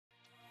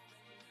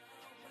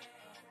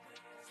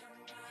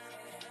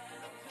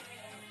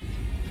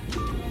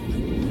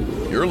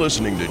You're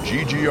listening to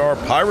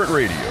GGR Pirate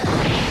Radio.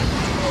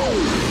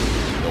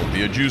 Don't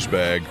be a juice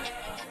bag.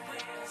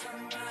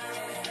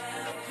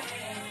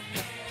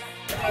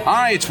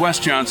 Hi, it's Wes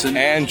Johnson.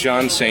 And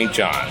John St.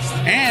 John.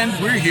 And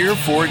we're here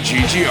for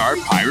GGR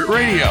Pirate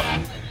Radio.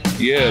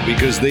 Yeah,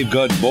 because they've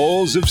got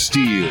balls of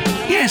steel.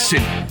 Yes,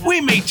 and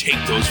we may take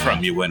those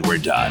from you when we're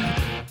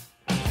done.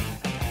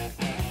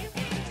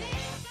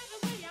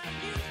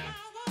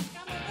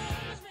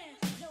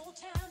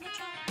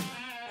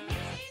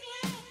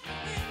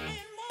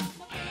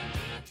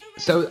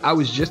 So I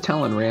was just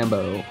telling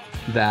Rambo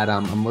that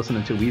I'm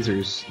listening to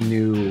Weezer's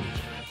new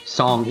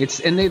song.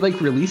 And they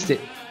like released it,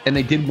 and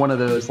they did one of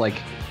those like,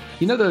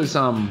 you know those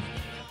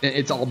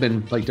it's all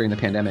been like during the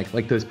pandemic,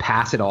 like those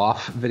pass it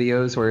off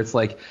videos where it's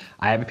like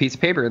I have a piece of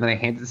paper and then I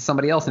hand it to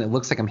somebody else and it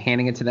looks like I'm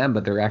handing it to them,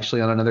 but they're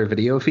actually on another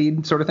video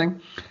feed sort of thing.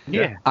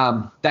 Yeah.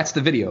 That's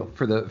the video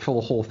for the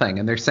full whole thing,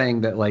 and they're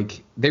saying that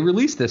like they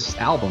released this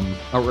album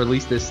or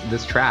released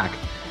this track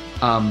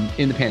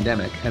in the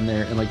pandemic, and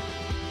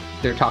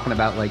they're talking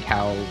about like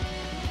how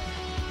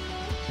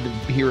the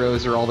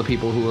heroes are all the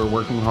people who are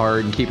working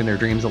hard and keeping their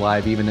dreams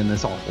alive even in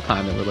this awful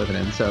time that we're living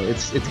in. So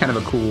it's kind of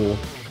a cool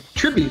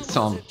tribute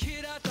song,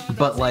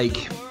 but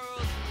like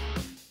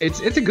it's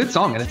a good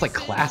song, and it's like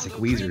classic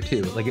Weezer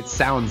too. Like it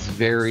sounds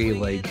very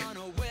like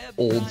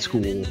old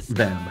school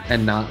them,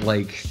 and not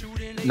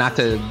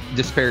to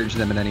disparage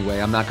them in any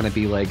way. I'm not going to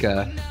be like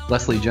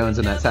Leslie Jones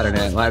in that Saturday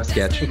Night Live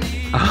sketch.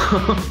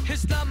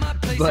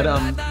 But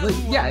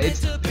yeah,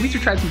 Weezer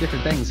tried some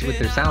different things with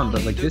their sound,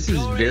 but like this is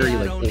very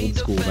like old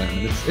school them.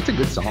 It's a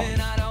good song.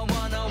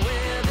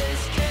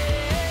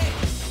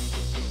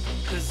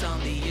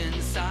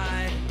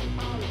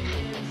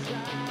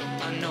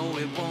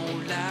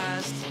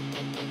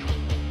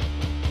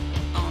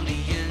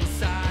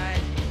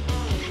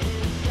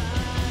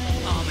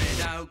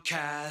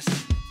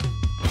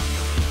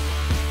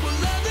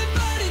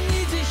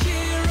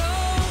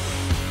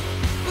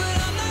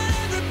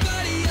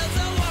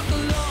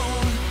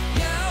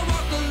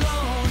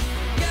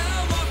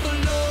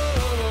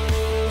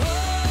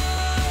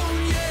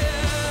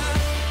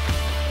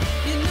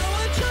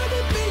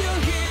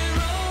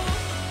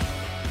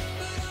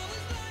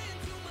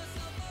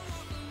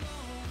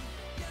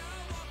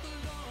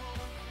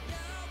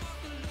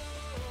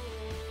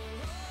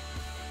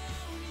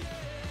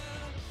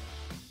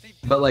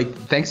 But like,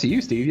 thanks to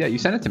you, Steve. Yeah, you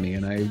sent it to me,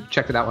 and I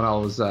checked it out when I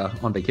was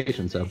on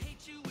vacation. So,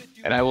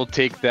 and I will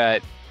take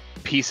that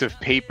piece of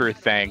paper,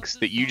 thanks,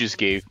 that you just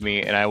gave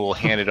me, and I will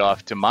hand it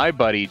off to my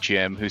buddy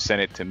Jim, who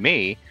sent it to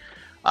me,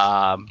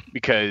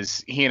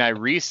 because he and I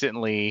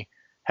recently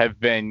have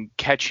been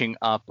catching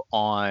up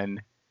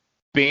on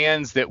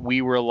bands that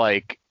we were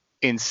like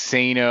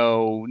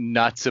insano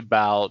nuts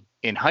about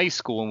in high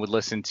school and would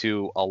listen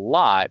to a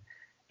lot,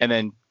 and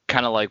then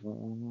kind of like,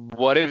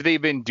 what have they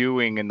been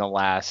doing in the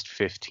last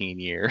 15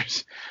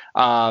 years?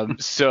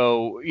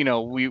 So, you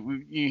know,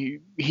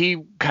 he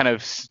kind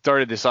of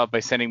started this off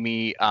by sending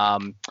me,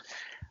 I'm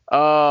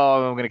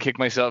going to kick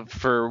myself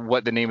for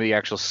what the name of the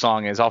actual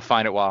song is. I'll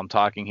find it while I'm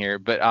talking here.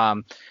 But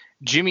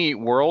Jimmy Eat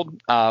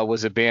World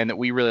was a band that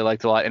we really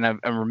liked a lot. And I'm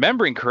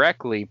remembering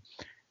correctly,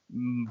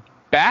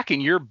 back in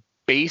your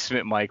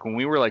basement, Mike, when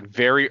we were like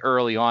very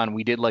early on,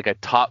 we did like a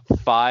top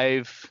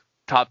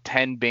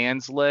 10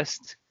 bands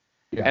list.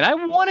 Yeah. And I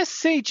want to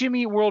say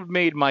Jimmy Eat World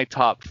made my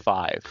top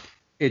 5.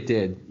 It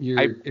did.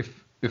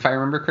 If I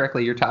remember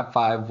correctly, your top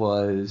 5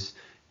 was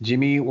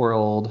Jimmy Eat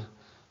World.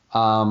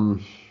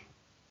 Hang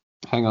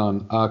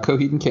on.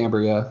 Coheed and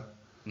Cambria.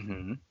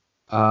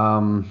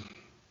 Mm-hmm.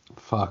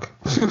 Fuck.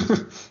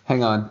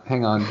 hang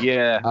on.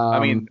 Yeah. I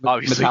mean,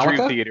 obviously Metallica?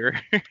 Dream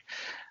Theater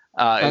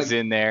is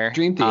in there.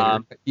 Dream Theater.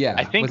 Yeah.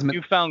 I think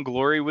New Found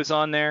Glory was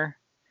on there.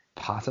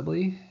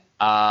 Possibly.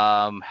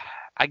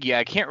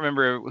 I can't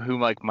remember who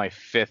like my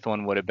 5th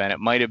one would have been. It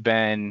might have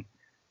been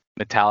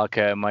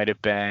Metallica. It might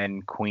have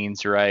been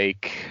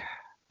Queensryche.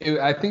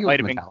 I think it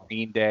might have Metallica. been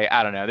Green Day.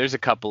 I don't know. There's a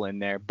couple in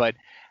there, but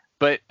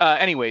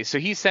anyway. So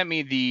he sent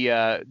me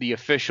the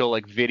official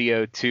like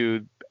video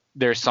to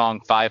their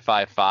song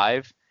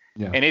 555,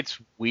 and it's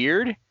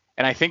weird.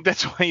 And I think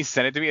that's why he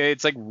sent it to me.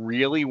 It's like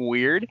really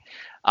weird.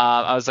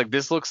 I was like,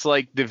 this looks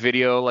like the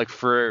video like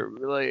for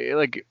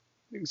like.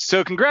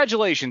 So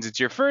congratulations, it's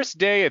your first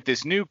day at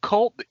this new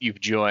cult that you've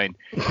joined,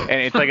 and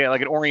it's like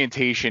an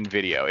orientation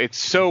video. It's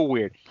so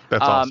weird.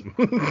 That's awesome.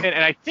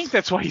 and I think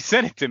that's why he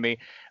sent it to me.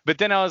 But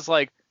then I was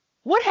like,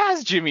 what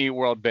has Jimmy Eat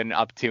World been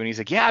up to? And he's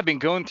like, yeah, I've been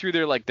going through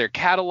their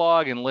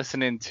catalog and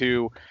listening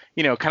to,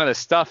 you know, kind of the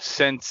stuff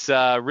since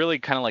really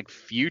kind of like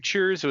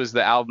Futures was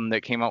the album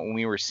that came out when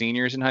we were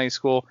seniors in high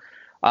school.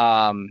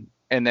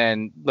 And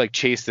then like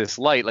Chase This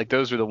Light, like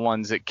those were the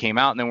ones that came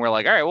out. And then we're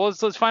like, all right, well,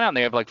 let's find out. And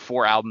they have like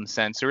 4 albums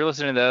sent. So we're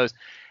listening to those.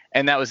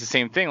 And that was the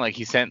same thing. Like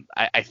he sent,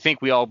 I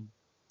think him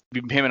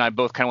and I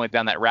both kind of went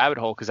down that rabbit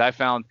hole, because I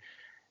found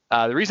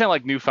the reason I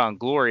like New Found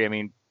Glory, I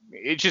mean,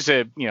 it's just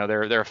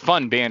they're a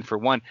fun band for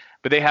one,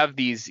 but they have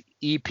these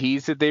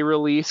EPs that they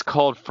release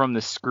called From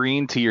the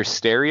Screen to Your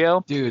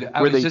Stereo. Dude,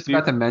 I was just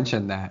about to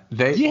mention that.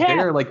 They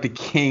are like the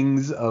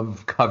kings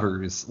of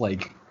covers.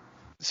 Like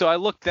so I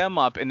looked them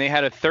up, and they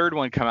had a third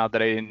one come out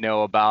that I didn't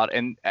know about,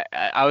 and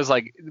I was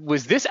like,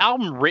 was this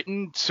album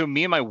written so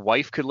me and my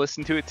wife could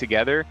listen to it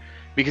together?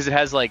 Because it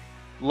has like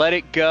Let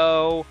It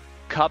Go,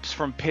 Cups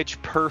from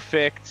Pitch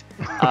Perfect,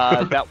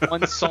 that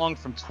one song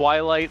from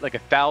Twilight, like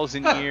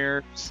 1,000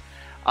 Years.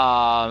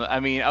 I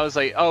mean, I was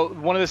like, oh,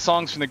 one of the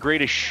songs from The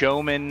Greatest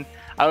Showman.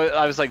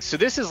 I was like, so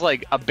this is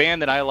like a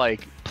band that I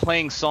like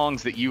playing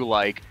songs that you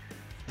like.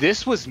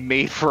 This was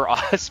made for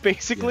us,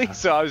 basically. Yeah.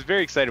 So I was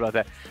very excited about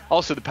that.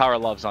 Also, The Power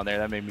of Love's on there.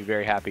 That made me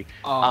very happy.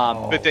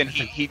 But then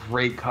he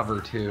great cover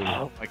too.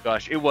 Oh my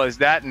gosh, it was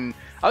that, and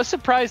I was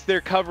surprised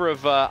their cover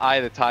of Eye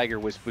of the Tiger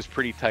was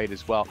pretty tight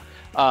as well.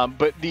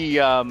 But the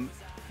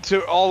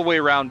so all the way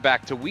around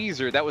back to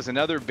Weezer, that was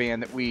another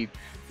band that we,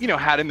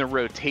 had in the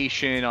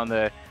rotation on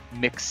the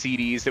mix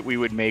CDs that we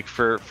would make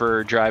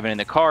for driving in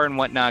the car and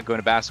whatnot, going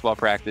to basketball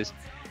practice,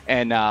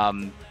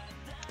 and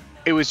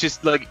it was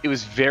just like, it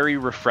was very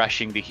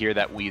refreshing to hear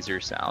that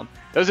Weezer sound.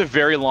 That was a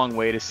very long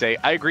way to say,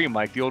 I agree,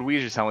 Mike, the old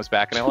Weezer sound was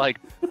back, and I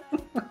liked it.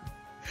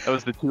 That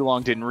was the too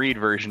long didn't read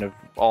version of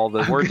all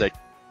the words.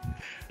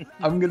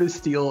 I'm gonna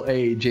steal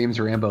a James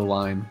Rambo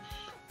line.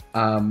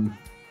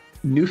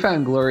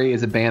 Newfound Glory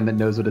is a band that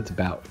knows what it's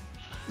about.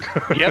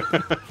 Yep.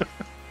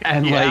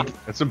 And like,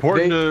 it's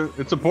important.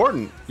 It's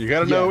important. You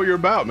got to know what you're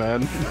about,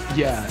 man.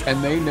 Yeah,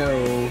 and they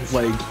know,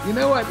 like, you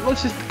know what?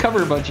 Let's just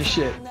cover a bunch of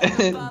shit,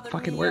 and it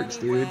fucking works,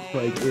 dude.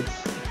 Like,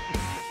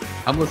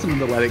 I'm listening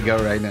to Let It Go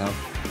right now.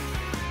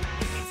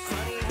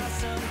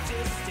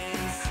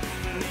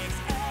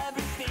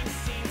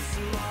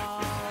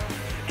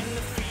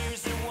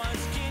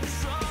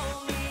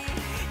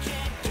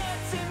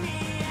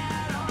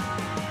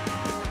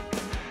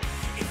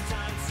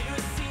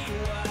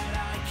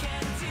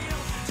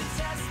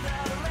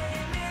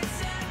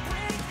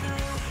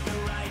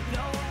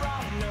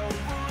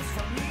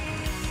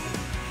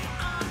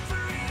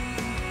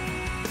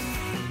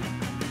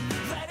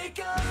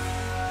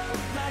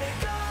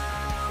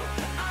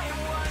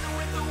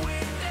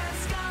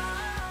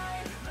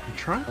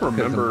 Trying to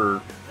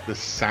remember the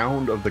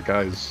sound of the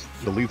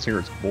lead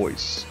singer's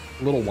voice.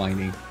 A little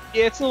whiny.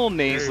 Yeah, it's a little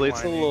nasally.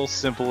 It's a little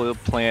simple, little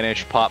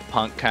plannish pop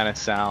punk kind of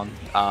sound.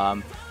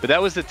 But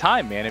that was the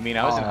time, man. I mean,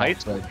 I was in high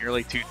school in the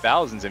early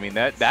 2000s. I mean,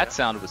 that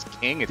sound was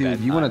king at that time.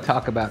 Dude, you want to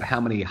talk about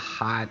how many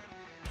hot,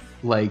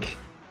 like,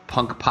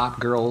 punk pop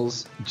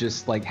girls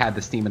just, like, had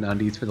the steaming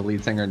undies for the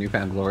lead singer of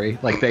Newfound Glory?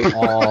 Like, they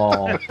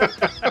all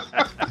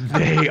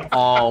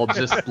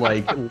just,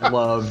 like,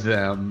 love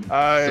them.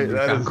 That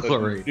is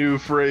a new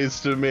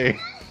phrase to me.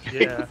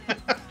 Yeah.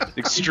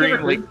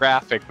 Extremely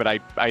graphic, but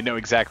I know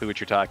exactly what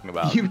you're talking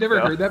about. You've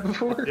never heard that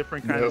before?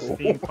 Different kind of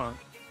steampunk.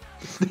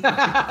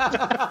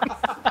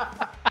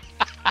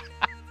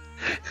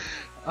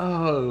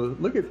 Oh,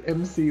 look at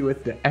MC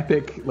with the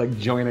epic, like,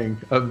 joining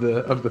of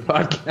the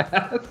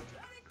podcast.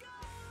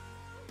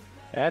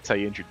 That's how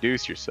you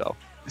introduce yourself.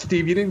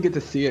 Steve, you didn't get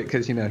to see it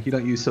because, you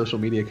don't use social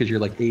media because you're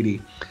like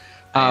 80.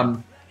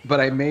 But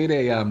I made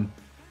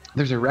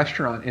there's a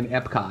restaurant in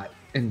Epcot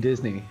in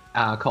Disney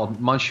called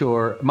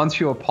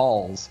Monsieur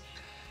Paul's.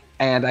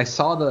 And I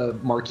saw the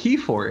marquee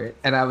for it,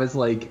 and I was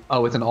like,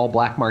 oh, it's an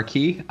all-black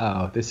marquee?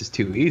 Oh, this is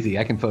too easy.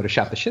 I can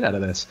Photoshop the shit out of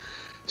this.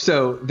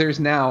 So there's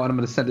now, and I'm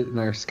going to send it in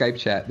our Skype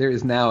chat, there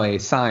is now a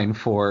sign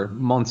for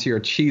Monsieur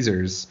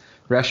Cheezer's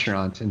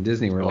restaurant in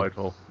Disney World.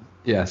 Delightful.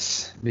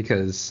 Yes,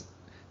 because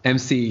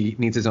MC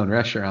needs his own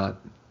restaurant.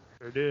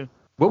 Sure do.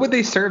 What would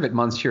they serve at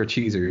Monsieur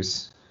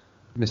Cheezer's,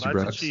 Mr. Lots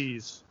Brooks? of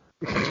cheese.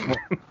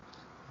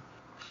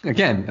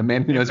 Again, a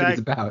man who knows what it's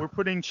about. We're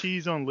putting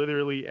cheese on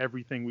literally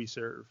everything we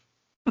serve,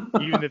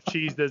 even if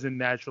cheese doesn't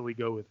naturally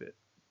go with it.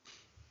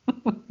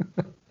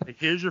 Like,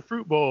 here's your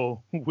fruit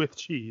bowl with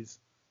cheese.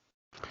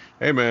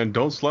 Hey, man,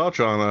 don't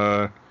slouch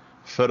on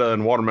feta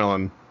and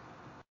watermelon.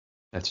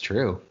 That's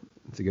true.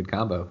 It's a good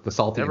combo. The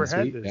salty and the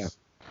sweet. Never had this.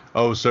 Yeah.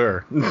 Oh,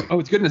 sir. Oh,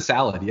 it's good in a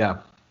salad. Yeah.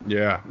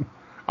 Yeah.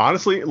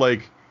 Honestly,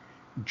 like,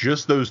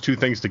 just those two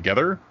things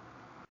together,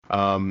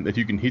 if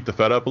you can heat the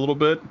feta up a little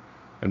bit,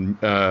 and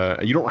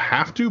you don't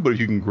have to, but if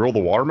you can grill the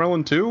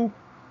watermelon too,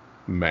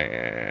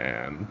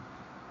 man.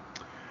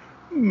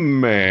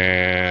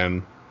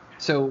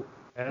 So,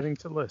 adding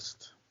to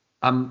list.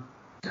 I'm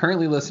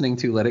currently listening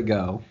to Let It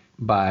Go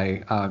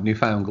by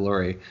Newfound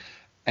Glory,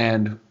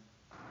 and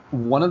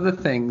one of the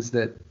things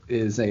that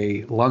is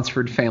a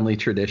Lunsford family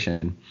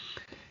tradition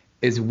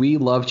is we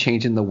love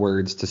changing the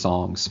words to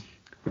songs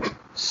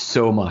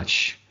so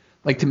much,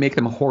 like to make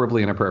them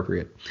horribly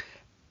inappropriate.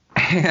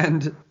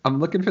 And I'm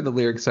looking for the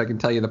lyrics so I can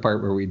tell you the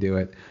part where we do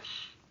it.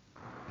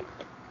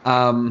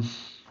 To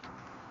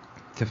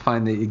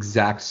find the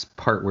exact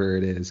part where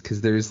it is,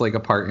 because there's like a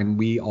part and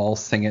we all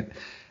sing it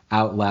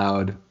out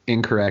loud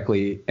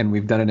incorrectly, and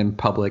we've done it in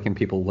public and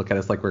people look at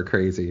us like we're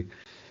crazy.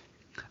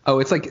 Oh,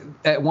 it's like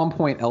at one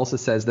point Elsa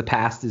says the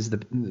past is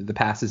the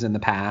past is in the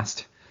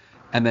past,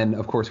 and then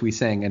of course we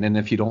sing, and then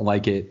if you don't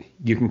like it,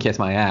 you can kiss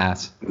my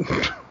ass.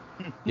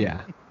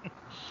 Yeah.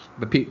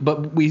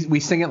 But we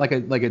sing it like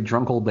a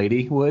drunk old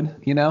lady would,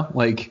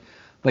 like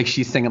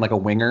she's singing like a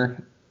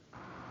winger.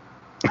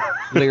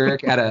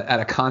 lyric at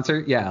a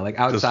concert. Yeah, like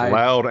outside. Just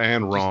loud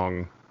and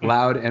wrong.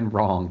 Loud and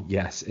wrong.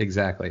 Yes,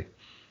 exactly.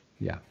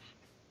 Yeah.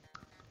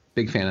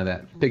 Big fan of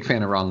that. Big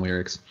fan of wrong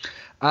lyrics.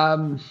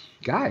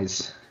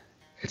 Guys,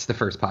 it's the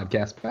first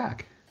podcast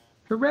back.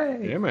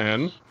 Hooray! Yeah,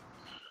 man.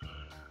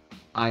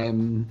 I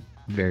am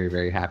very,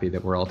 very happy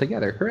that we're all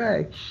together.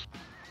 Hooray!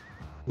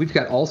 We've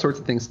got all sorts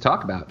of things to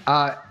talk about.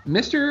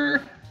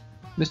 Mr.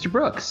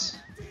 Brooks,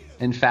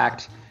 in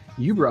fact,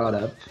 you brought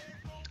up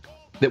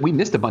that we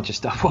missed a bunch of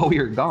stuff while we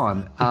were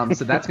gone.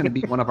 So that's going to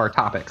be one of our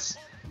topics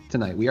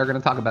tonight. We are going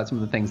to talk about some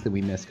of the things that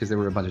we missed because there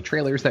were a bunch of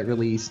trailers that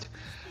released.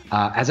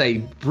 As I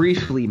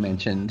briefly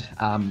mentioned,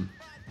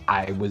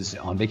 I was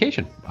on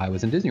vacation. I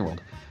was in Disney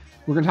World.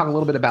 We're going to talk a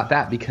little bit about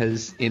that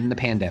because in the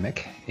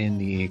pandemic, in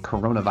the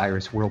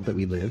coronavirus world that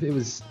we live, it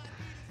was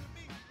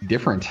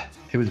different.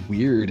 It was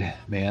weird,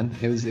 man.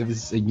 It was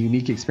a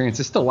unique experience.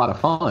 It's still a lot of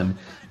fun,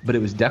 but it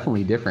was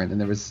definitely different. And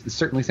there was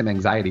certainly some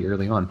anxiety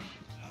early on.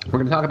 We're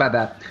going to talk about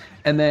that.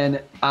 And then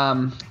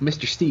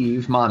Mr.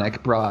 Steve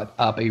Monick brought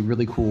up a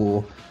really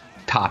cool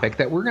topic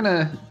that we're going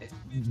to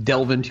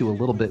delve into a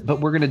little bit,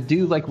 but we're going to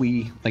do like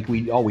we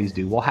always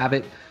do. We'll have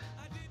it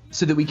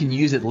so that we can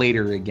use it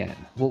later again.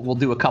 We'll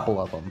do a couple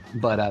of them.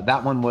 But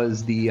that one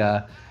was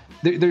the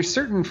there's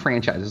certain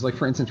franchises. Like,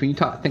 for instance, when you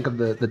think of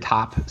the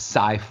top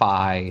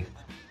sci-fi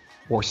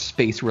or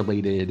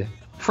space-related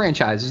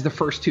franchises, the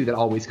first two that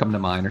always come to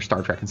mind are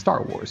Star Trek and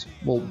Star Wars.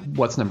 Well,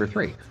 what's number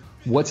 3?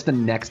 What's the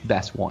next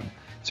best one?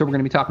 So we're going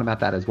to be talking about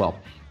that as well.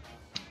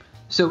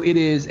 So it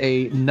is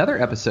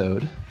another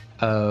episode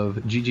of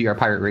GGR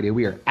Pirate Radio.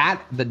 We are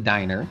at the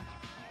diner,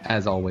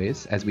 as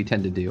always, as we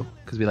tend to do,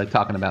 because we like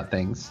talking about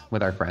things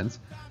with our friends.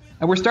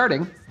 And we're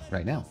starting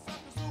right now.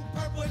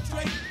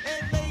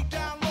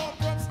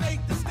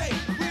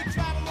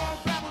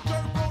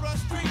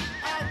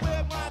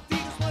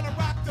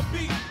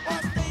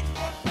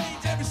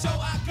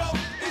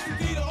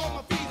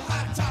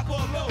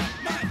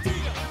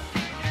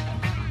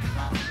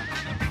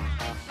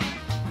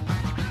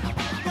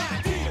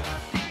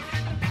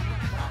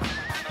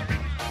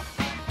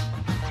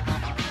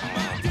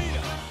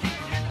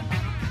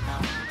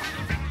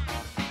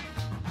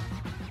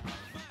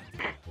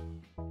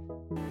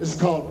 This is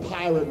called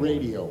Pirate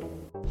Radio.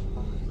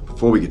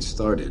 Before we get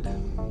started,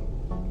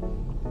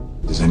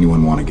 does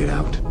anyone want to get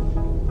out?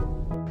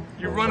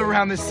 You run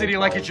around this city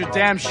like it's your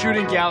damn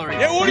shooting gallery.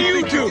 Yeah, what do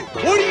you do?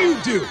 What do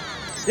you do?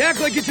 You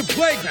act like it's a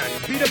playground.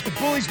 You beat up the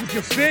bullies with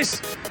your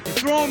fists. You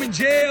throw them in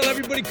jail.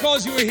 Everybody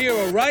calls you a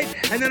hero, right?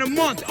 And then a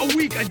month, a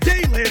week, a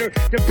day later,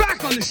 you're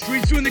back on the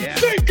streets doing the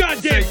same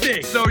goddamn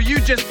thing. So you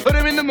just put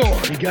him in the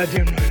morgue. You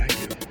goddamn right I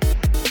do.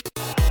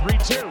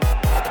 3-2.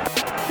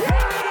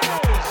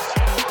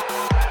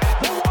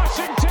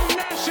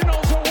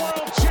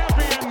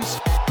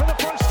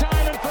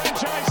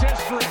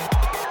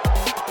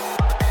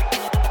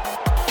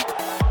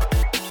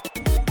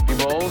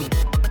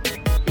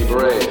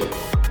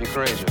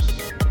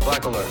 Courageous.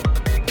 Black alert.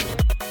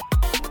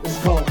 This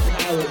is called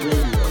Pirate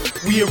Radio.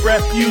 We a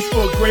refuge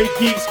for great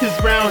geeks,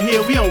 cause round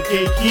here we don't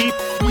gatekeep.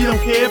 We don't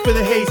care for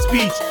the hate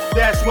speech.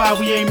 That's why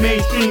we ain't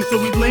mainstream.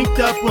 So we linked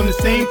up on the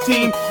same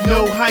team.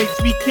 No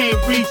heights we can't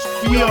reach.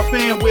 We are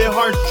fan where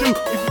hearts true.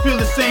 If you feel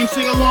the same,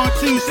 sing along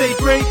too. Say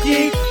great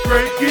geek,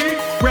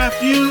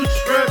 refuge,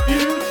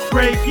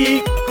 great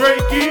geek,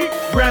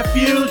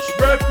 refuge.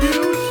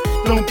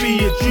 Don't be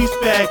a juice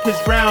bag,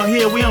 cause round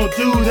here we don't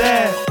do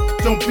that.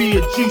 Don't be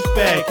a juice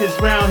bag, cause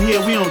round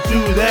here we don't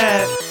do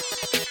that.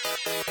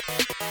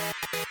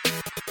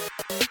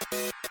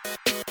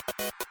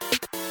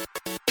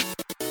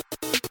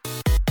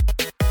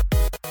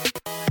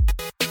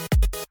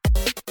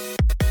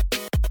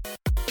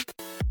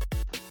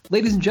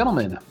 Ladies and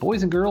gentlemen,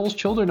 boys and girls,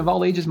 children of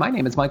all ages, my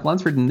name is Mike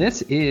Lunsford, and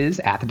this is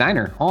At the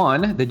Diner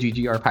on the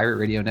GGR Pirate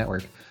Radio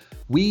Network.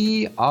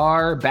 We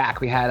are back.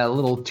 We had a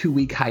little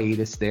 2-week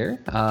hiatus there.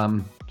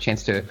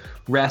 Chance to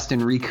rest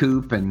and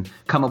recoup and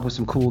come up with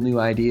some cool new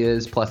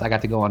ideas. Plus, I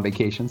got to go on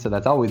vacation, so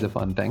that's always a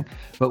fun thing.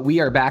 But we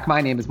are back.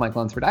 My name is Mike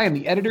Lunsford. I am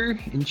the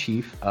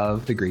editor-in-chief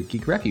of the Great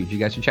Geek Refuge. You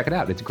guys should check it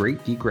out. It's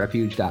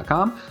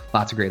greatgeekrefuge.com.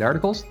 Lots of great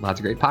articles, lots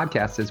of great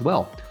podcasts as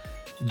well.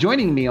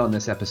 Joining me on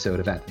this episode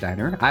of At the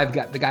Diner, I've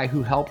got the guy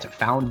who helped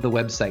found the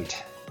website,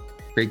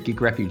 Great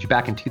Geek Refuge,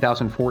 back in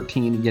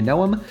 2014. You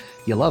know him,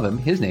 you love him.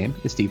 His name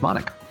is Steve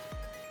Monick.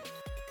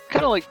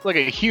 Kind of like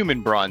a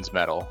human bronze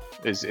medal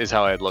is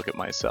how I'd look at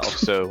myself.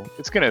 So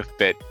it's going to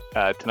fit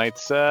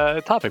tonight's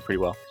topic pretty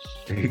well.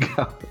 There you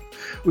go.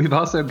 We've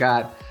also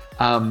got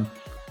a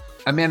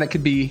man that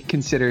could be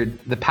considered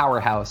the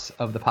powerhouse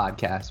of the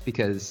podcast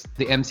because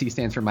the MC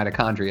stands for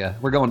mitochondria.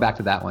 We're going back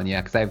to that one,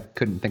 yeah, because I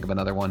couldn't think of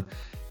another one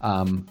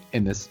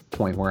in this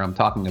point where I'm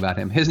talking about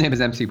him. His name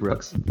is MC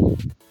Brooks.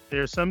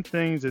 There are some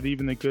things that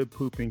even the good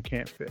pooping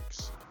can't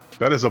fix.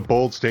 That is a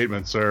bold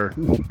statement, sir.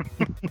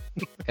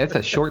 It's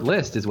a short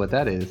list is what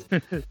that is.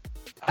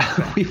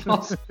 We've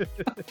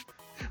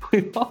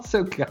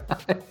also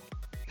got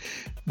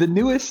the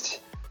newest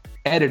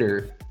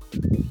editor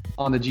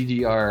on the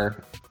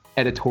GGR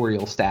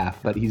editorial staff,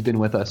 but he's been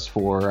with us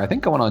for, I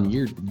think, going on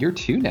year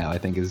 2 now, I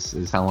think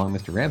is how long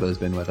Mr. Rambo's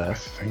been with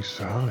us. I think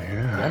so,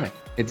 yeah.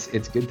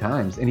 It's good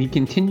times. And he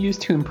continues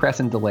to impress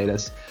and delight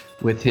us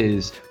with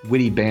his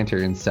witty banter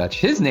and such.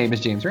 His name is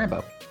James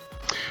Rambo.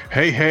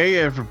 Hey,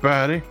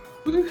 everybody.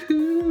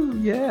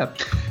 Woohoo, yeah.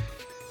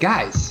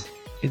 Guys,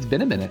 it's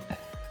been a minute.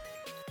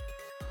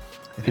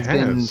 It's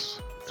been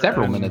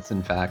several minutes,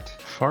 in fact.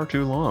 Far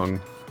too long.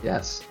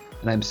 Yes.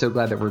 And I'm so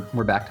glad that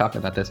we're back talking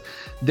about this.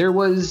 There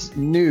was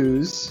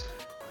news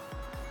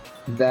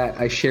that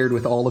I shared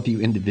with all of you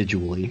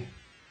individually,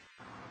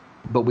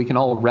 but we can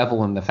all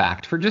revel in the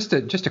fact for just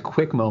a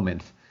quick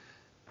moment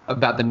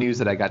about the news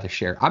that I got to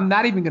share. I'm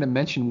not even going to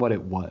mention what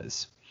it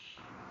was.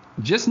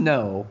 Just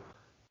know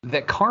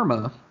that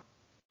karma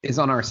is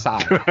on our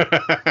side,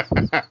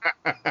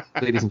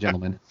 ladies and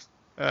gentlemen.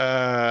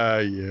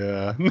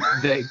 Yeah.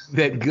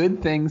 that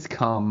good things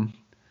come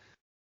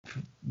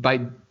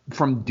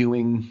from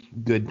doing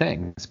good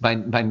things, by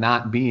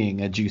not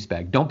being a juice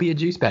bag. Don't be a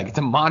juice bag. It's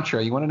a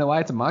mantra. You want to know why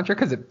it's a mantra?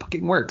 Because it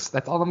fucking works.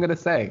 That's all I'm going to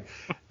say.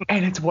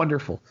 And it's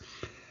wonderful.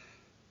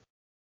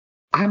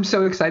 I'm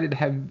so excited to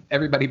have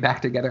everybody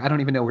back together. I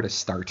don't even know where to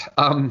start.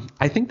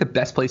 I think the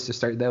best place to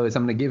start, though, is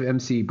I'm going to give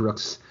MC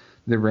Brooks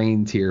the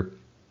reins here,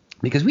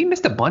 because we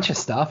missed a bunch of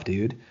stuff,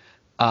 dude,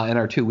 in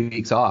our 2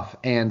 weeks off.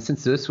 And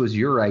since this was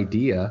your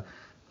idea,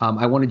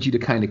 I wanted you to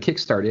kind of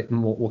kickstart it,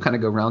 and we'll kind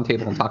of go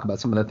roundtable and talk about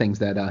some of the things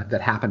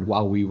that happened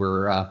while we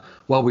were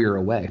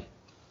away.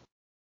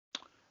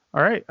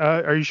 All right.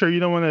 Are you sure you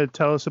don't want to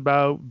tell us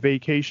about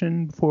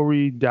vacation before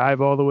we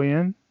dive all the way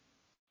in?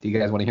 Do you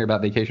guys want to hear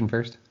about vacation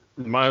first?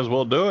 Might as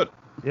well do it.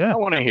 Yeah. I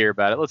want to hear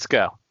about it. Let's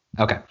go.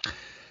 Okay.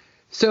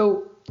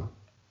 So,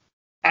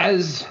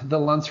 as the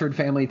Lunsford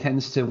family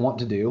tends to want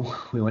to do,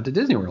 we went to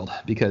Disney World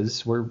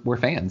because we're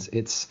fans.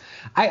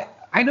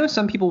 I know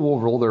some people will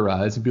roll their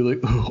eyes and be like,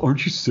 oh,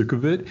 aren't you sick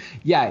of it?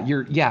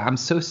 Yeah, I'm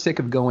so sick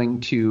of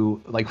going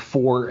to like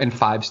 4 and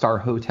 5 star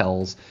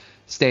hotels,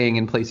 staying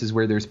in places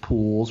where there's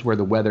pools, where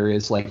the weather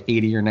is like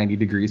 80 or 90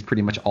 degrees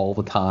pretty much all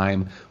the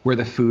time, where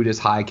the food is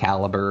high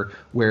caliber,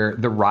 where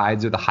the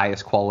rides are the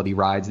highest quality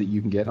rides that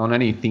you can get on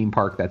any theme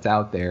park that's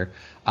out there.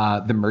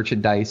 The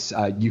merchandise,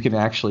 you can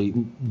actually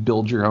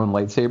build your own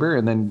lightsaber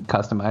and then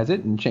customize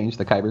it and change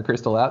the kyber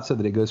crystal out so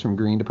that it goes from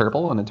green to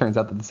purple, and it turns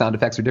out that the sound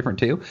effects are different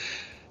too.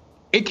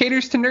 It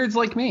caters to nerds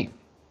like me,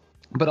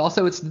 but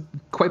also it's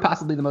quite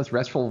possibly the most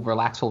restful,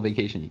 relaxful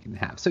vacation you can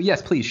have. So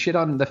yes, please shit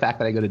on the fact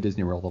that I go to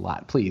Disney World a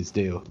lot. Please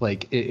do.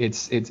 Like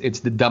it's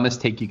the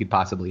dumbest take you could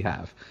possibly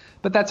have,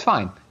 but that's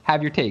fine.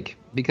 Have your take,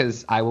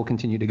 because I will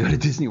continue to go to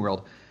Disney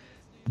World.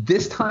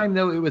 This time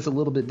though, it was a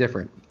little bit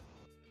different.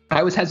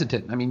 I was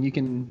hesitant. I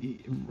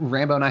mean,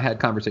 Rambo and I had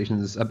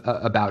conversations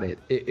about it.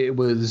 It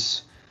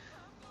was,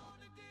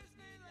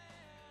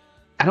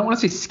 I don't want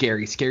to say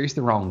scary. Scary is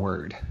the wrong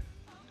word.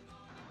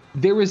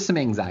 There was some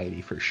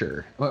anxiety for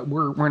sure.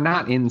 We're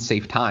not in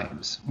safe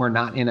times. We're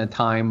not in a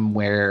time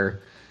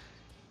where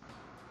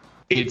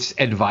it's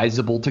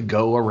advisable to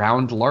go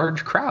around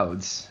large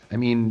crowds. I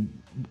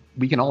mean,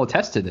 we can all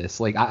attest to this.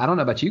 Like, I don't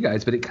know about you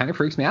guys, but it kind of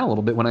freaks me out a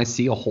little bit when I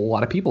see a whole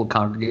lot of people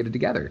congregated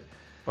together.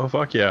 Oh,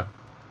 fuck yeah.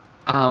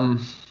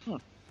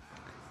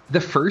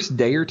 The first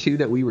day or two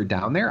that we were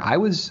down there, I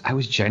was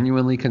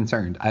genuinely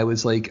concerned. I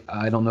was like,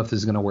 I don't know if this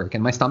is going to work.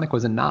 And my stomach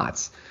was in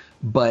knots.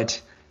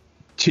 But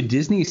to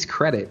Disney's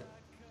credit,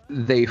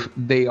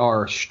 they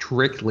are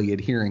strictly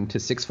adhering to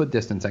 6-foot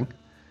distancing.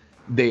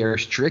 They are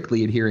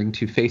strictly adhering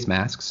to face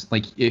masks.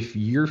 Like, if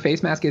your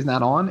face mask is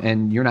not on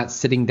and you're not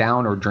sitting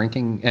down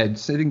drinking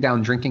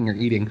or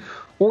eating,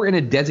 or in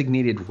a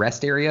designated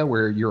rest area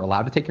where you're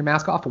allowed to take your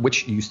mask off,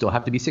 which you still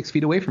have to be 6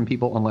 feet away from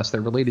people unless they're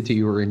related to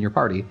you or in your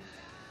party.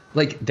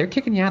 Like, they're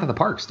kicking you out of the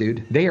parks,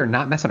 dude. They are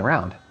not messing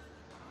around.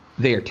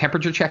 They are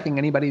temperature checking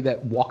anybody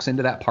that walks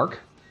into that park.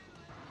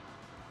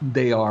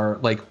 They are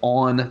like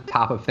on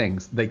top of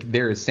things. Like,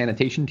 there is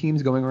sanitation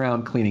teams going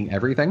around cleaning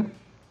everything.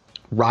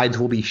 Rides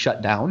will be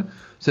shut down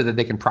so that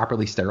they can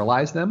properly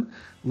sterilize them.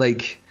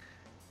 Like,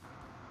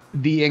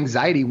 the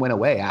anxiety went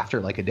away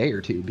after like a day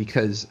or two,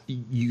 because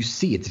you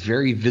see it's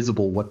very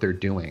visible what they're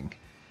doing.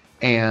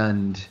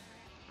 And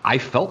I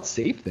felt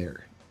safe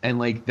there. And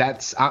like,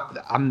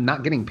 I'm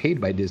not getting paid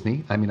by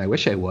Disney. I mean, I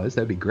wish I was.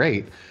 That'd be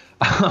great.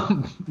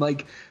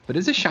 But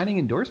it's a shining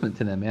endorsement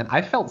to them, man.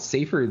 I felt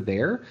safer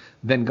there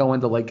than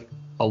going to like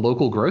a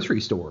local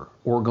grocery store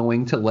or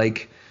going to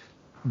like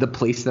the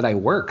place that I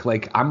work.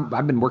 Like,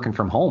 I've been working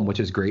from home, which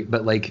is great,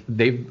 but like,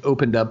 they've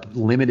opened up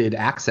limited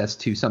access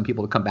to some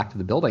people to come back to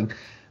the building.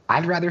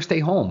 I'd rather stay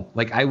home.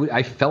 Like,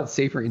 I felt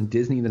safer in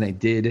Disney than I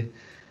did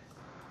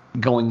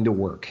going to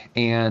work.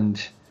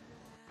 And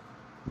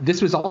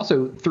this was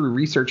also through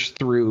research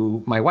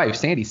through my wife,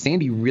 Sandy.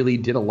 Sandy really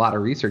did a lot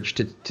of research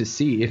to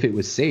see if it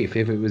was safe,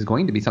 if it was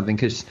going to be something,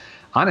 because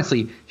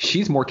honestly,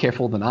 she's more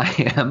careful than I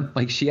am.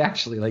 Like, she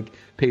actually like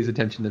pays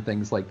attention to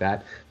things like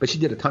that. But she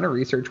did a ton of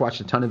research,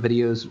 watched a ton of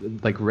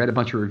videos, like read a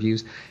bunch of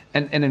reviews.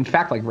 And in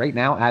fact, like right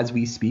now, as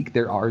we speak,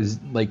 there are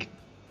like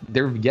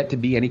there have yet to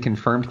be any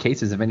confirmed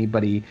cases of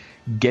anybody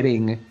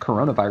getting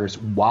coronavirus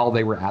while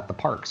they were at the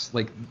parks.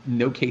 Like,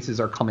 no cases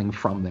are coming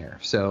from there.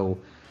 So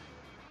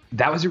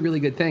that was a really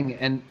good thing.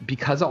 And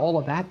because of all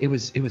of that, it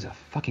was a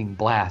fucking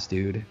blast,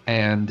 dude.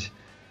 And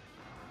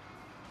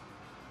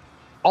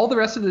all the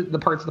rest of the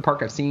parts of the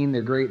park I've seen,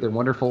 they're great. They're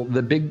wonderful.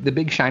 The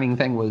big shining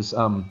thing was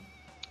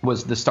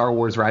the Star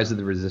Wars Rise of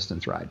the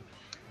Resistance ride.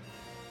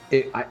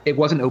 It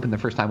wasn't open the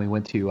first time we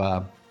went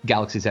to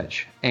Galaxy's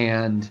Edge,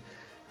 and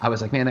I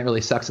was like, man, that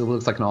really sucks. It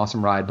looks like an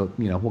awesome ride, but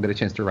we'll get a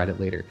chance to ride it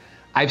later.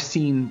 I've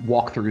seen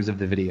walkthroughs of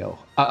the video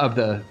of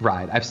the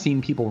ride. I've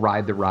seen people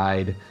ride the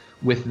ride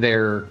with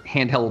their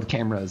handheld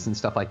cameras and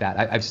stuff like that.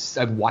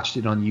 I've watched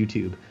it on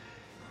YouTube.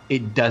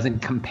 It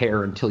doesn't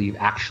compare until you've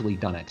actually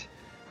done it.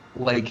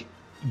 Like,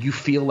 you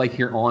feel like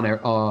you're on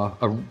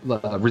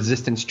a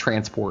resistance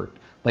transport,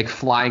 like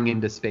flying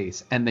into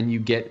space, and then you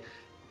get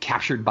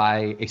captured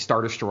by a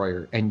Star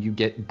Destroyer, and you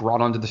get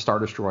brought onto the Star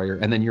Destroyer,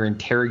 and then you're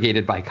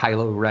interrogated by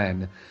Kylo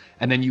Ren,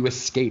 and then you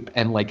escape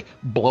and like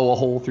blow a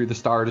hole through the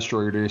Star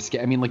Destroyer to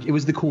escape. I mean, like, it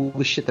was the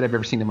coolest shit that I've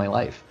ever seen in my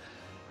life.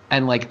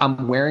 And like,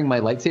 I'm wearing my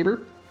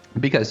lightsaber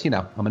because, I'm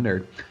a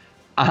nerd.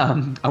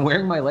 I'm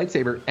wearing my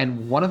lightsaber,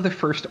 and one of the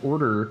First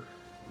Order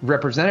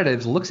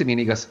representatives looks at me and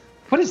he goes,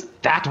 "What is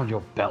that on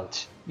your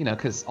belt?"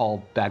 Because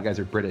all bad guys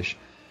are British.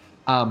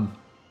 And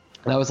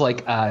I was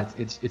like,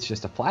 it's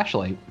just a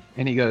flashlight.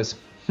 And he goes,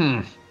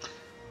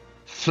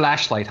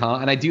 flashlight, huh?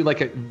 And I do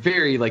like a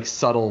very like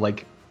subtle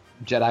like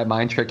Jedi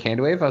mind trick hand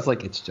wave. I was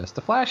like, it's just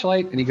a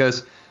flashlight. And he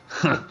goes,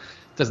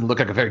 doesn't look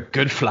like a very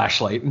good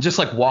flashlight, and just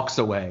like walks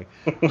away.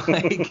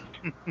 Like,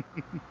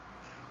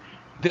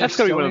 that's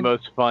gonna be one of the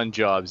most fun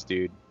jobs,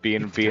 dude.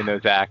 Being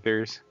those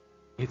actors.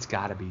 It's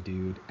gotta be,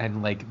 dude.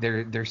 And like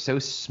they're so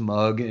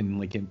smug, and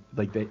like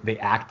they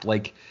act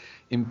like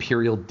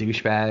Imperial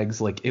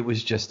douchebags. Like, it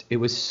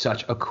was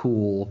such a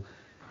cool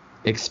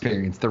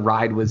experience. The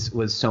ride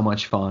was so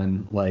much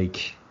fun.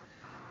 Like,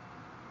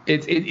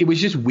 it was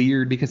just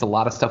weird because a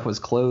lot of stuff was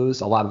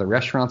closed. A lot of the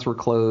restaurants were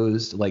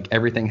closed. Like,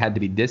 everything had to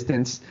be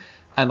distanced.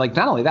 And like,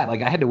 not only that,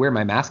 like, I had to wear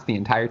my mask the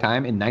entire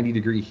time in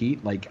 90-degree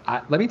heat. Like,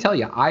 let me tell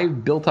you,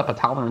 I've built up a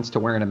tolerance to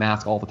wearing a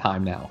mask all the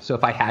time now. So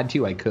if I had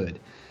to, I could.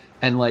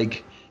 And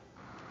like,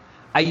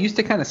 I used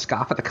to kind of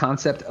scoff at the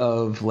concept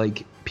of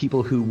like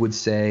people who would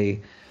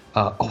say,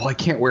 oh, I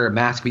can't wear a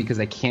mask because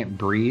I can't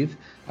breathe.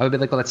 I would be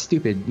like, well, that's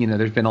stupid.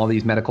 There's been all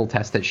these medical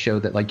tests that show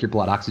that like your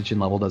blood oxygen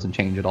level doesn't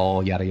change at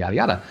all, yada, yada,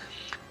 yada.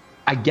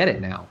 I get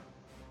it now.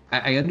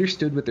 I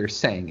understood what they're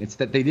saying. It's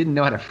that they didn't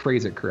know how to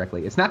phrase it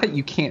correctly. It's not that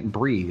you can't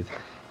breathe.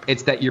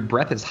 It's that your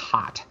breath is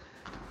hot.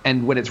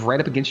 And when it's right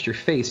up against your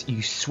face,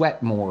 you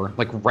sweat more,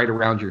 like right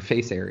around your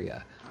face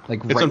area.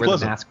 Like right where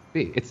the mask would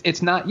be.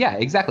 It's not, yeah,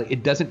 exactly.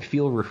 It doesn't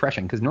feel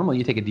refreshing, because normally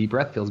you take a deep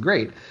breath, it feels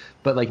great.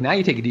 But like, now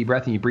you take a deep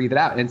breath and you breathe it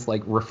out, and it's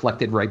like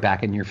reflected right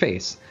back in your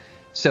face.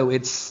 So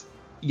it's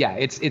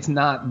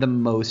not the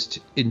most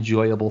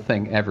enjoyable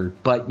thing ever.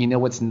 But you know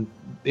what's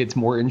it's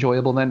more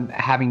enjoyable than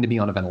having to be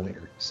on a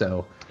ventilator.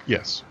 So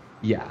yes,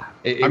 yeah.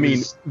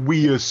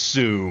 We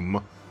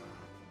assume.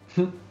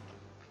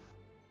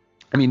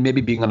 I mean,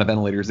 maybe being on a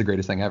ventilator is the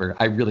greatest thing ever.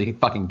 I really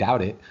fucking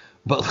doubt it.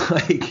 But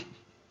like,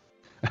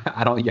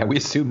 we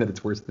assume that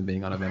it's worse than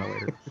being on a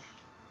ventilator.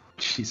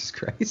 Jesus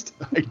Christ.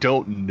 I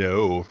don't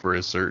know for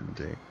a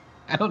certainty.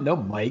 I don't know,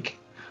 Mike.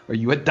 Are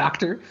you a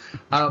doctor?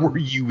 Were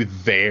you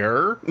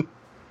there?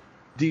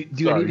 Do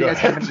any of you guys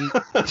have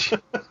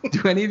any?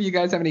 Do any of you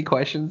guys have any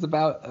questions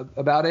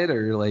about it,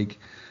 or like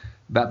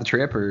about the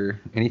trip,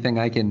 or anything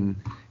I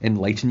can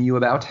enlighten you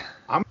about?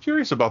 I'm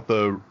curious about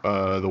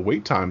the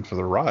wait time for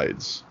the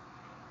rides.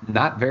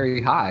 Not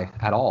very high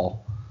at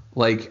all.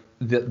 Like,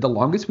 the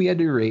longest we had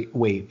to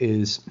wait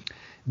is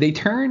they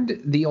turned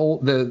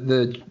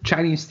the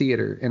Chinese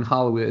theater in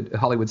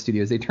Hollywood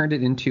Studios. They turned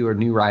it into a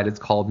new ride. It's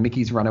called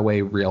Mickey's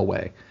Runaway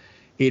Railway.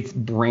 It's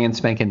brand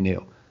spanking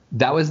new.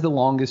 That was the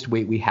longest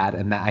wait we had,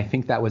 and I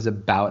think that was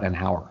about an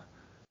hour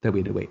that we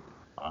had to wait.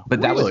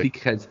 But that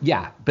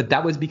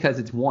was because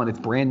it's one, it's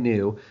brand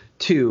new.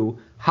 Two,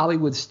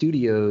 Hollywood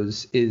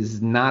Studios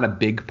is not a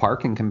big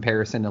park in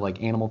comparison to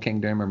like Animal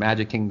Kingdom or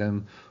Magic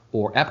Kingdom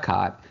or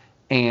Epcot.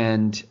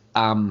 And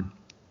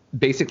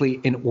basically,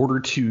 in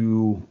order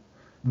to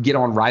get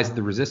on Rise of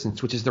the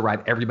Resistance, which is the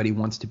ride everybody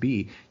wants to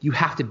be, you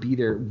have to be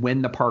there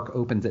when the park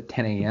opens at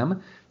 10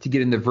 a.m. to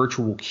get in the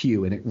virtual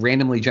queue, and it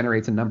randomly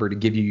generates a number to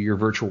give you your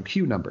virtual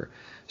queue number.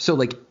 So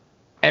like,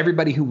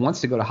 everybody who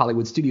wants to go to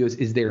Hollywood Studios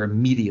is there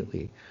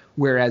immediately,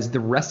 whereas the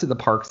rest of the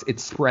parks,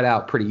 it's spread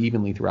out pretty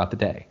evenly throughout the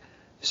day.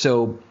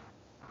 So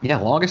yeah,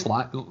 longest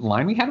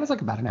line we had was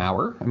like about an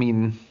hour. I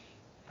mean,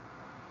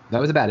 that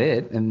was about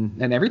it,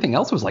 and everything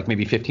else was like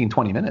maybe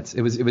 15-20 minutes.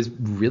 It was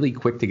really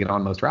quick to get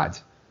on most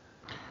rides.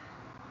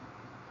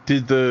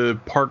 Did the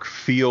park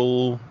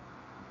feel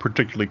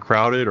particularly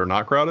crowded or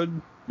not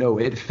crowded? No,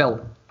 it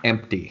felt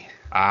empty.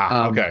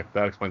 Okay.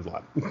 That explains a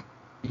lot.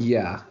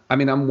 Yeah. I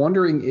mean, I'm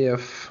wondering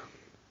if...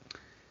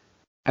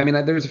 I mean,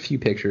 there's a few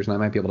pictures, and I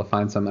might be able to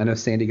find some. I know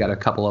Sandy got a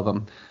couple of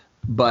them.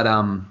 But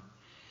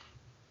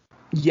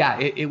Yeah,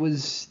 it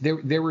was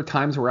there were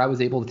times where I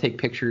was able to take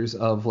pictures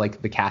of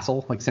like the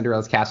castle, like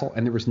Cinderella's castle,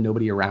 and there was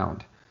nobody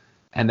around.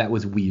 And that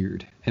was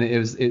weird. And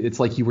it's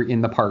like you were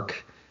in the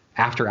park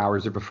after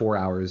hours or before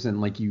hours,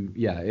 and like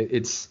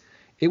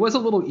it was a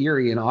little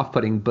eerie and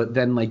off-putting, but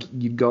then like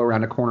you'd go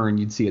around a corner and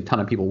you'd see a ton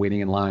of people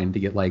waiting in line to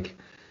get like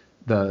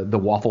the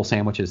waffle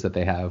sandwiches that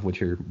they have,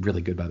 which are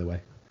really good, by the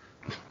way.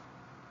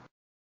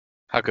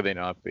 How could they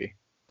not be?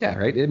 Yeah,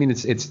 right. I mean,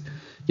 it's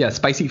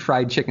spicy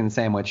fried chicken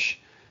sandwich,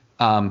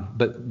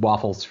 but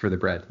waffles for the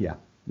bread. Yeah,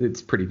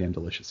 it's pretty damn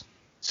delicious.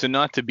 So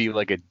not to be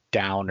like a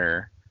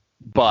downer,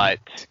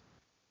 but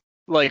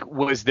like,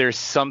 was there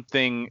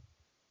something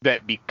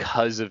that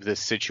because of this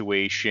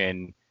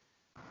situation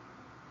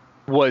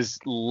was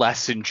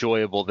less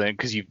enjoyable than,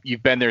 because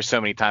you've been there so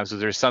many times,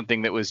 was there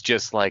something that was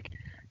just like,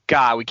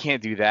 God, we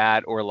can't do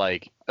that, or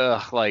like,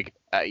 ugh, like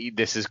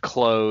this is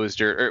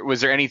closed, or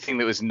was there anything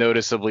that was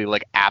noticeably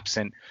like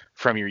absent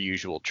from your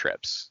usual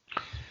trips?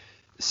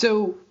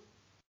 So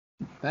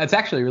that's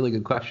actually a really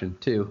good question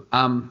too.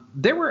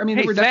 There were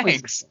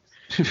definitely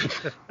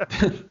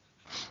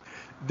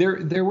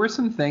there were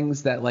some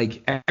things that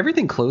like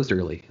everything closed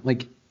early.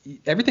 Like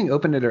everything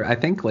opened at, I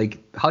think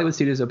like Hollywood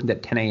Studios opened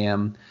at 10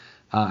 a.m.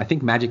 I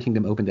think Magic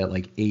Kingdom opened at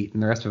like 8,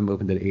 and the rest of them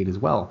opened at 8 as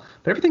well.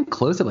 But everything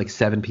closed at like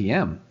 7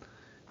 p.m.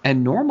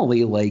 And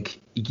normally,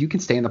 like, you can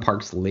stay in the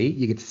parks late.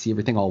 You get to see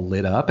everything all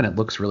lit up, and it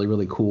looks really,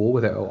 really cool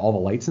with all the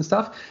lights and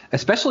stuff.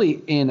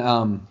 Especially in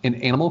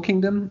Animal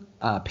Kingdom,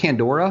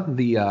 Pandora,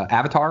 the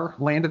Avatar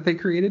land that they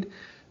created,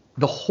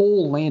 the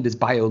whole land is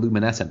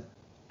bioluminescent.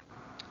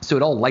 So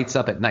it all lights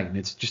up at night, and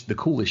it's just the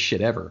coolest shit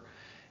ever.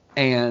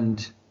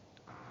 And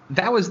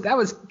that was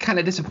kind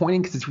of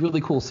disappointing because it's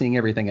really cool seeing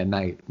everything at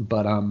night.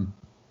 But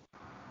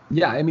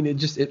yeah, I mean,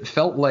 it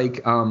felt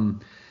like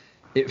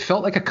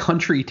a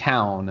country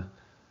town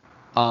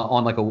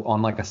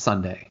on like a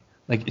Sunday.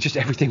 Like it's just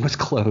everything was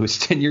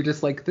closed, and you're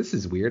just like, this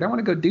is weird. I want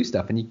to go do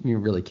stuff, and you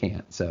really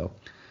can't. So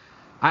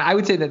I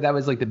would say that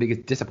was like the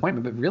biggest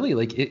disappointment. But really,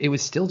 like it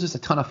was still just a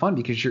ton of fun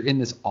because you're in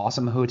this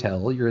awesome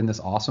hotel, you're in this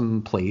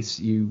awesome place.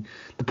 The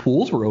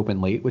pools were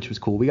open late, which was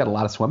cool. We got a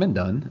lot of swimming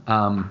done.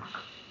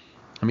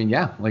 I mean,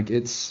 yeah, like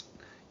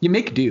you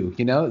make do,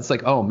 you know. It's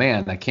like, oh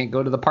man, I can't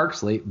go to the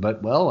parks late,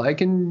 but well, I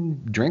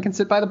can drink and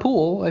sit by the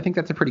pool. I think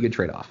that's a pretty good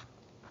trade-off.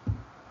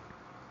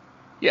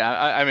 Yeah,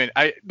 I mean,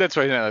 that's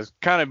why I was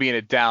kind of being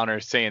a downer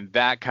saying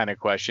that kind of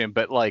question,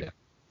 but like,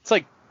 It's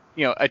like,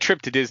 you know, a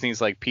trip to Disney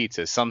is like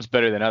pizza. Some's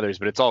better than others,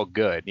 but it's all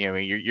good. You know,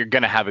 you're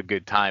gonna have a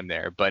good time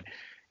there. But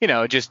you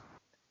know, it's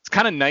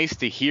kind of nice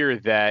to hear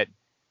that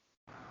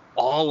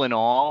all in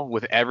all,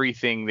 with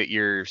everything that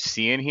you're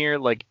seeing here,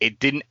 like it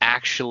didn't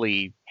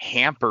actually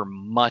hamper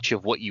much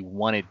of what you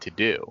wanted to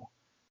do.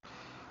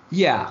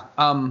 Yeah.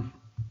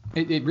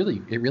 It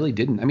really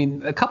didn't. I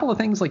mean, a couple of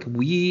things, like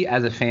we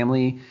as a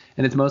family,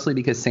 and it's mostly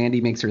because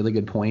Sandy makes a really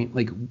good point.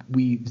 Like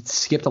we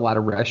skipped a lot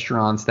of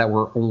restaurants that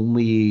were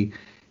only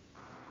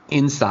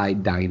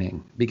inside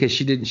dining because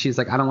she's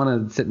like, I don't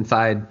want to sit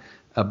inside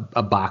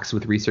a box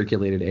with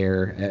recirculated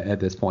air at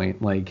this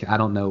point. Like, I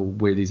don't know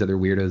where these other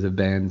weirdos have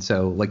been.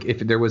 So like if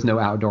there was no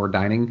outdoor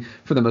dining,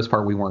 for the most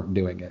part, we weren't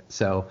doing it.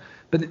 So,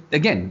 but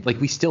again,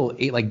 like we still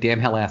ate like damn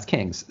hell ass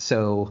kings.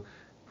 So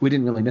we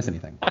didn't really miss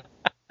anything.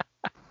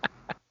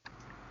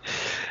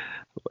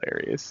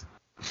 Hilarious.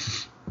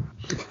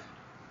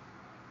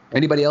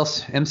 Anybody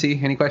else? MC,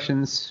 any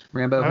questions?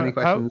 Rambo, any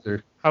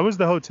questions? How was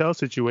the hotel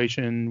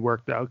situation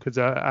worked out? Because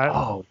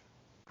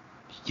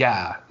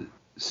yeah.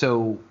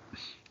 So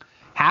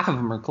half of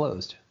them are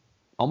closed.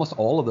 Almost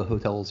all of the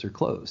hotels are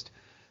closed.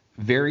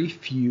 Very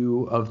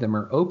few of them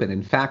are open.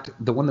 In fact,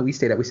 the one that we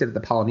stayed at the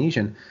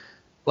Polynesian,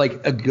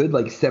 like a good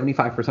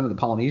 75% of the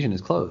Polynesian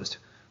is closed.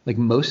 Like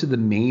most of the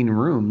main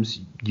rooms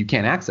you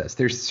can't access.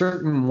 There's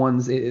certain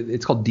ones,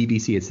 it's called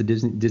DVC, it's the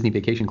Disney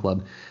Vacation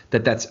Club,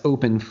 that's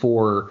open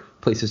for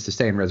places to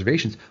stay and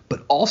reservations.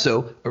 But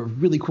also a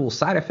really cool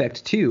side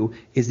effect too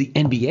is the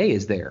NBA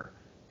is there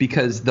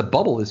because the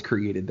bubble is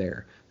created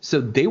there. So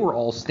they were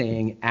all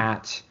staying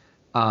at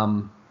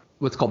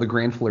what's called the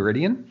Grand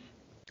Floridian,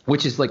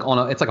 which is like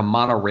it's like a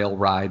monorail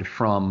ride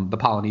from the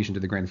Polynesian to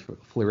the Grand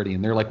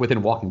Floridian. They're like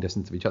within walking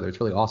distance of each other. It's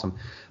really awesome.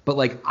 But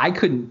like I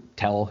couldn't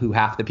tell who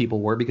half the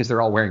people were because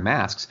they're all wearing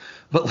masks.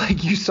 But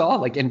like you saw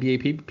like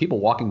NBA people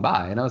walking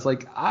by, and I was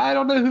like, I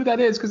don't know who that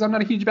is because I'm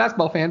not a huge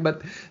basketball fan,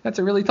 but that's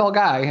a really tall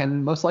guy,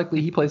 and most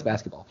likely he plays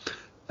basketball.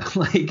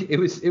 Like it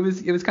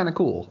was kind of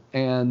cool,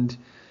 and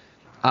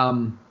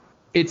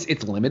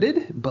it's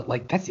limited, but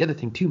like that's the other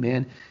thing too,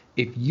 man.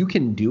 If you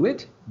can do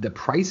it, the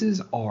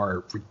prices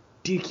are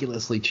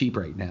ridiculously cheap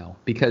right now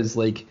because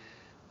like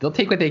they'll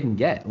take what they can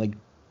get. Like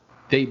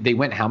they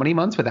went how many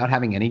months without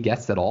having any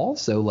guests at all?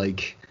 So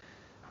like,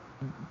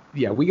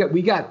 yeah,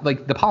 we got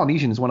like the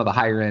Polynesian is one of the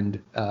higher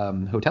end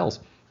hotels.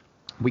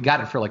 We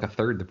got it for like a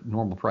third the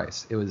normal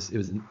price. It was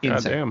insane.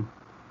 Goddamn.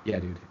 Yeah,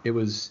 dude. It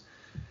was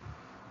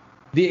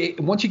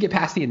once you get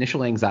past the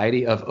initial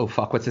anxiety of, oh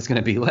fuck, what's this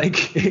gonna be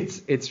like?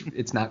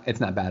 It's not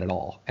bad at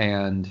all.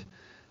 And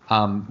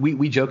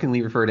We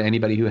jokingly refer to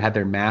anybody who had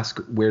their mask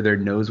where their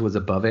nose was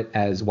above it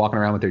as walking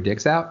around with their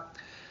dicks out.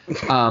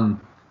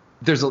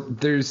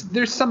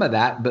 There's some of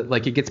that, but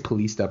like it gets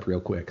policed up real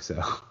quick.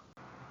 So,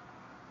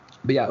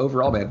 but yeah,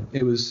 overall, man,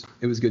 it was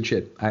good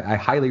shit. I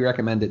highly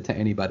recommend it to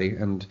anybody.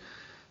 And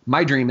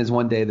my dream is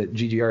one day that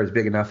GGR is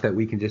big enough that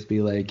we can just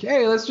be like,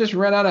 hey, let's just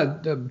rent out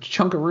a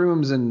chunk of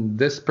rooms in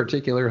this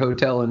particular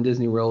hotel in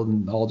Disney World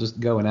and all just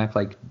go and act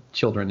like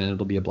children, and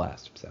it'll be a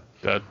blast. So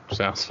that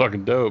sounds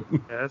fucking dope. Yeah,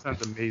 that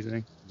sounds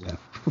amazing. Yeah.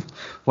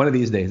 One of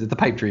these days. It's a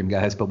pipe dream,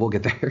 guys, but we'll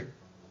get there.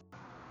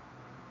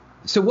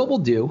 So what we'll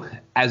do,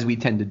 as we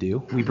tend to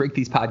do, we break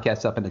these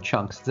podcasts up into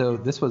chunks. So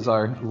this was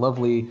our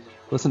lovely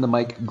listen to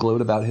Mike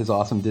gloat about his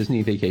awesome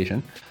Disney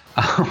vacation.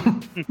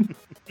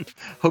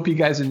 Hope you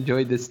guys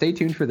enjoyed this. Stay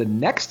tuned for the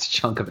next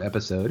chunk of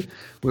episode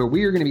where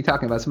we are going to be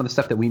talking about some of the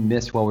stuff that we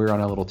missed while we were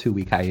on a little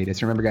 2-week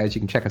hiatus. Remember, guys,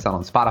 you can check us out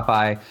on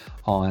Spotify,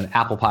 on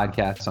Apple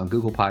Podcasts, on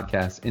Google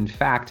Podcasts. In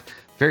fact,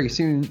 very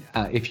soon,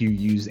 if you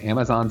use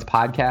Amazon's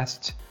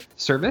podcast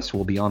service,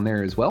 we'll be on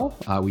there as well.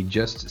 We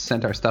just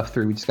sent our stuff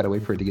through. We just got to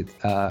wait for it to get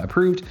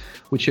approved,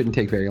 which shouldn't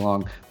take very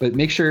long. But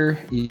make sure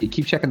you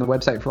keep checking the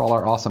website for all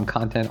our awesome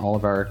content, all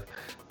of our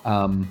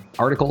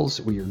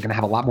articles. We're going to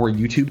have a lot more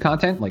YouTube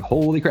content. Like,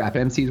 holy crap,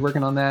 MC's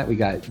working on that. We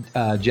got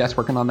Jess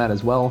working on that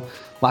as well.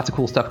 Lots of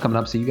cool stuff coming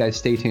up, so you guys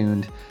stay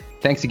tuned.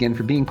 Thanks again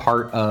for being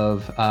part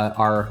of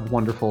our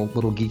wonderful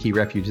little geeky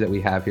refuge that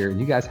we have here. And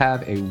you guys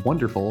have a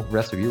wonderful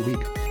rest of your week.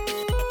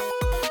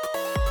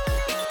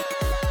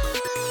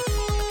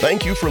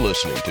 Thank you for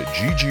listening to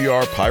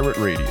GGR Pirate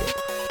Radio.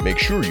 Make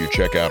sure you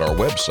check out our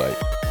website,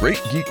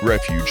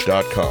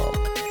 GreatGeekRefuge.com,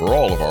 for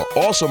all of our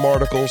awesome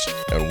articles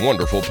and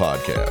wonderful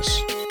podcasts.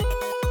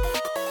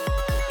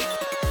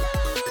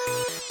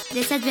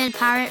 This has been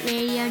Pirate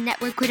Radio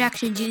Network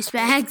production, Juice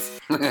Bags.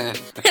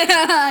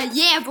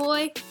 Yeah,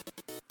 boy.